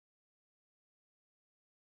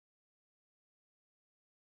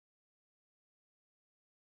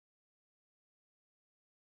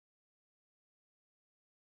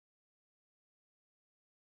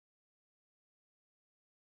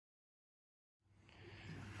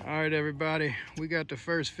All right, everybody, we got the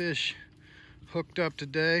first fish hooked up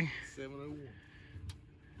today. 701.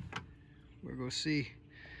 We're gonna see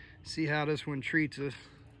how this one treats us.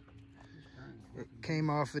 It came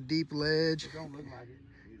off a deep ledge. It don't look like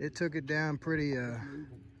it. It took it down pretty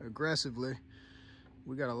aggressively.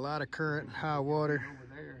 We got a lot of current, high water, Over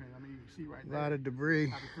there, and I mean, you can see right a there lot of debris.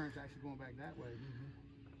 how the current's actually going back that way.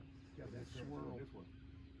 Got that swirl.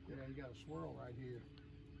 Yeah, you got a swirl right here.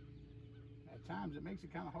 At times, it makes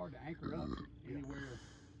it kind of hard to anchor up anywhere.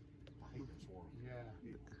 I hate that swirl. Yeah.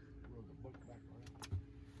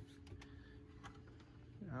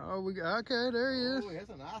 Oh, okay, there he is. Oh, that's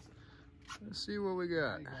a nice. Let's see what we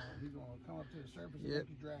got. He's gonna come up to the surface and Yep. make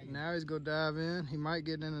you drag him. Now he's gonna dive in. He might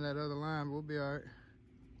get into that other line, but we'll be all right.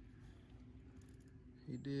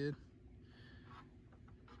 He did.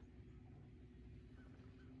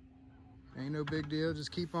 Ain't no big deal.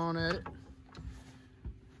 Just keep on at it.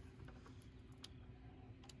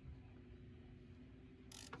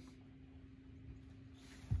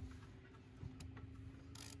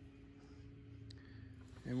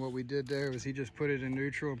 And what we did there was he just put it in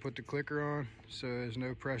neutral and put the clicker on, so there's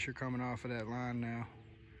no pressure coming off of that line now.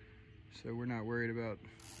 So we're not worried about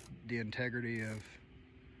the integrity of...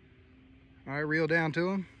 All right, reel down to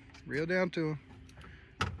him. Reel down to him.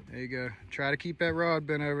 There you go. Try to keep that rod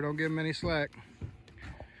bent over. Don't give him any slack.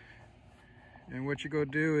 And what you're gonna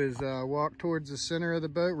do is walk towards the center of the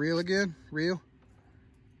boat. Reel again. Reel.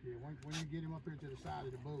 Yeah, when you get him up here to the side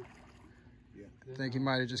of the boat. Yeah. I think he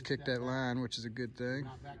might have just kicked that line, which is a good thing.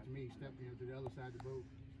 Not back to me. Step to the other side of the boat.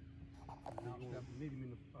 Leave him in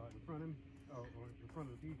the front of him, or in front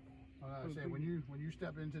of the piece. I say when you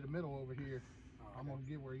step into the middle over here, I'm gonna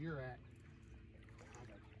get where you're at.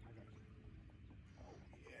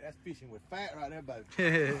 Yeah, that's fishing with fat right there,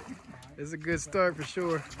 baby. It's a good start for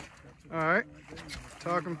sure. All right,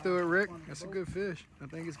 talk him through it, Rick. That's a good fish. I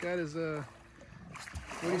think it's got his what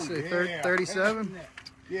do you say, 37?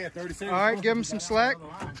 Yeah, 37. All right, give him some slack.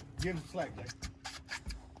 Give him some slack, Jay.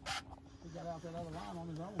 He got out that other line on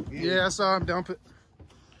his own. Yeah, I saw him dump it.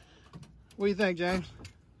 What do you think, James?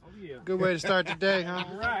 Oh, yeah. Good way to start the day, huh?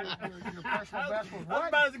 All right. Your personal best was That's what?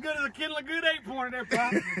 about as good as a Kid Lagoon 8-pointer there,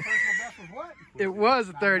 Pop. Your personal best was what? It was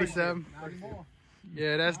a 37. Not anymore.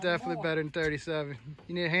 Yeah, that's definitely better than 37.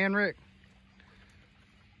 You need a hand, Rick?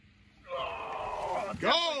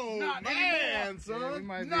 Go, Not man, anymore. son. Yeah, we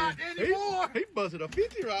might Not be. anymore. He busted a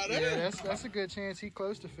 50 right there. Yeah, that's a good chance he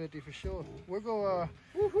close to 50 for sure. We're gonna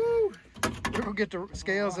Woohoo! we're gonna get the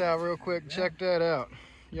scales out real quick and check that out.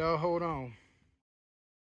 Y'all hold on.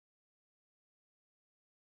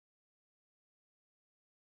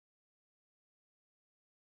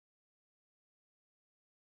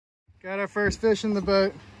 Got our first fish in the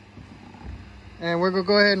boat, and we're gonna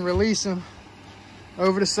go ahead and release him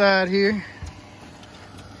over the side here.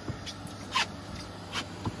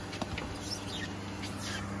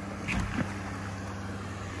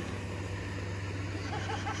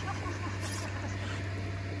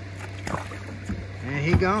 And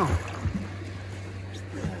he gone.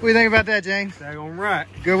 What do you think about that, James? Daggone right.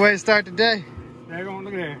 Good way to start the day. Daggone,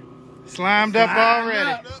 look at there. Slimed up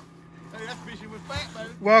already. Hey, that's fishing with fat, baby.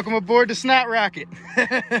 Welcome aboard the Snot Rocket.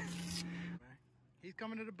 He's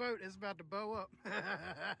coming to the boat. It's about to bow up. Yeah, what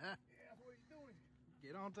are you doing?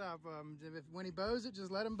 Get on top of him. When he bows it,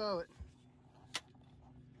 just let him bow it.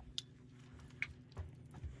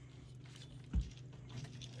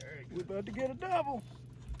 We're about to get a double.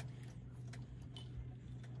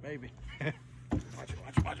 Maybe. Watch.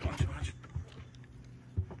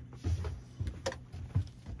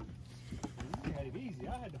 You had it easy.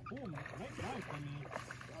 I had to pull him. Make nice.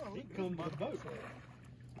 I mean, he come by the boat. Yeah,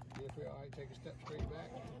 if we all right, take a step straight back.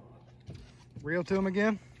 Reel to him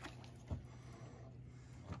again.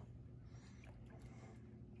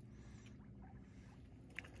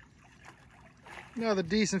 Another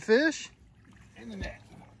decent fish. In the net.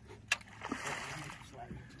 Slack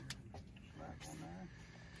on there.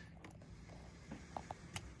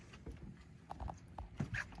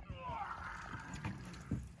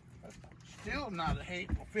 Still not a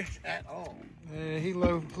hateful fish at all. He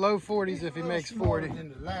low 40s if he makes 40. In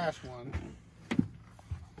the last one.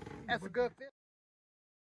 That's a good fish.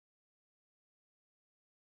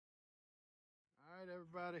 All right,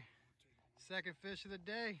 everybody. Second fish of the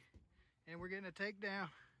day, and we're getting a takedown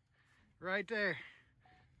right there.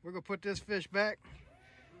 We're gonna put this fish back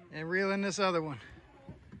and reel in this other one.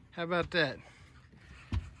 How about that?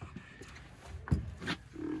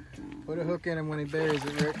 Put a hook in him when he buries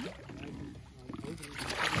it, Rick.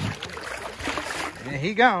 And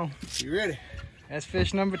he gone. You ready? That's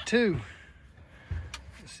fish number 2.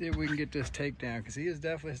 Let's see if we can get this takedown, because he is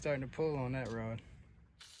definitely starting to pull on that rod.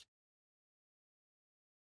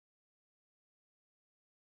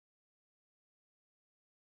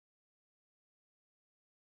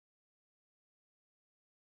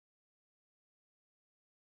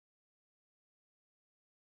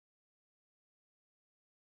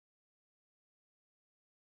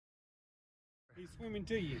 He's swimming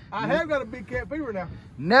to you. I have got a big cat fever now.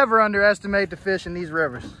 Never underestimate the fish in these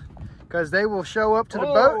rivers, because they will show up to the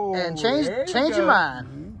boat and change your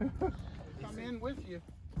mind. Come in with you.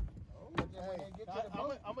 But then when they get to the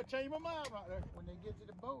boat, I'm gonna change my mind right there. when they get to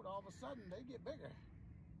the boat, all of a sudden they get bigger.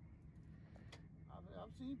 I've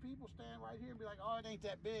seen people stand right here and be like, "Oh, it ain't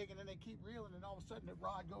that big," and then they keep reeling, and all of a sudden the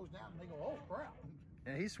rod goes down, and they go, "Oh crap!"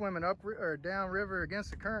 And he's swimming up or down river against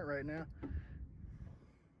the current right now.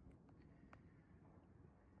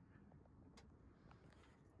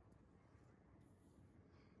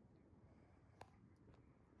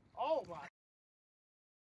 Oh my!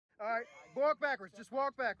 All right, walk backwards. Just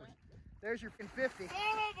walk backwards. There's your 50. All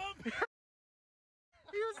of them.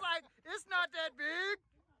 He was like, "It's not that big."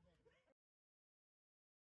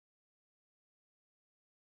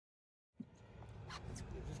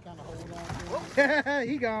 Just kind of hold on to them.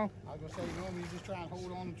 He gone. I was gonna say, normally you just try and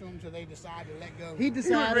hold on to them until they decide to let go. He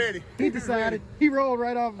decided. ready. He decided. He rolled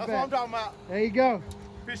right off the That's what I'm bat. talking about. There you go.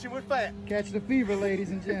 Fishing with Fat. Catch the fever,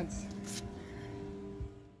 ladies and gents.